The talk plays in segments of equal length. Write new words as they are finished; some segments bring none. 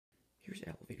Here's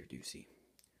Elevator Ducy,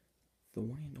 the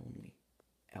one and only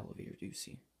Elevator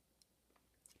Ducy.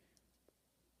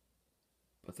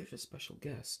 But there's a special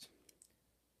guest,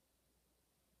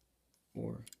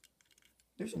 or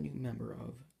there's a new member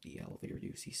of the Elevator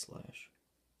Ducy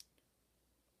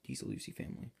 / Diesel Ducy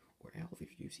family, or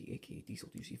Elevator Ducy, aka Diesel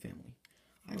Ducy family.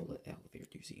 I will let Elevator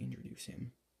Ducy introduce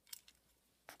him.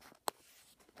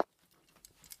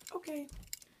 Okay.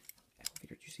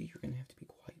 Elevator Ducy, you're gonna have to be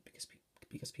quiet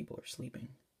because people are sleeping.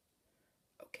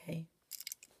 Okay.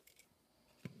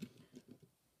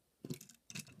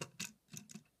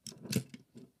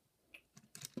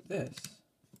 This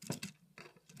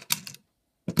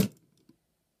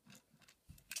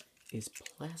is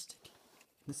plastic.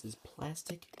 This is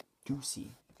Plastic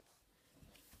Ducy.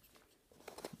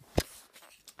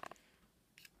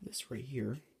 This right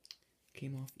here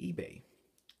came off eBay.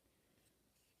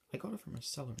 I got it from a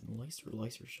seller in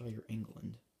Leicestershire,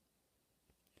 England.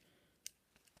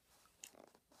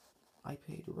 I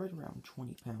paid right around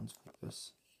 £20 for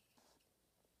this,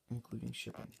 including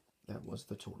shipping. That was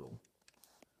the total.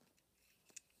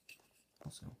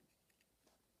 Also,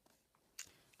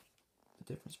 the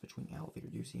difference between Elevator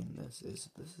Ducy and this is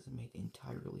made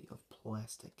entirely of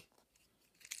plastic.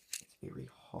 It's very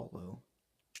hollow.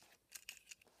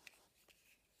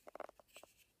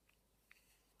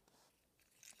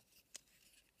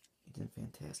 It's in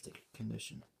fantastic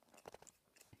condition.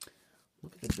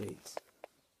 Look at the dates.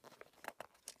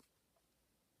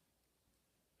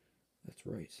 That's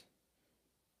right.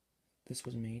 This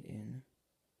was made in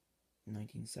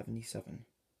 1977.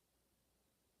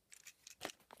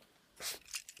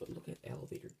 But look at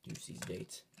Elevator Ducy's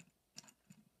dates.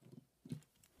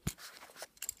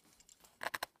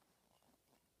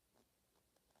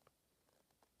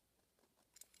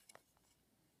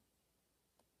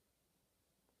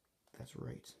 That's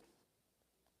right.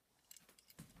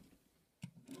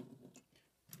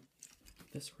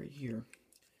 This right here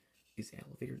is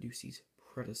Elevator Ducy's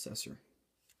predecessor.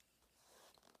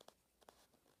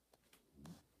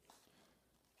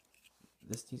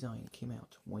 This design came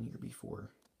out 1 year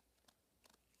before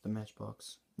the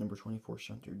Matchbox number 24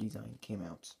 shunter design came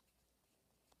out.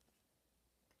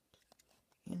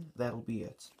 And that'll be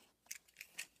it.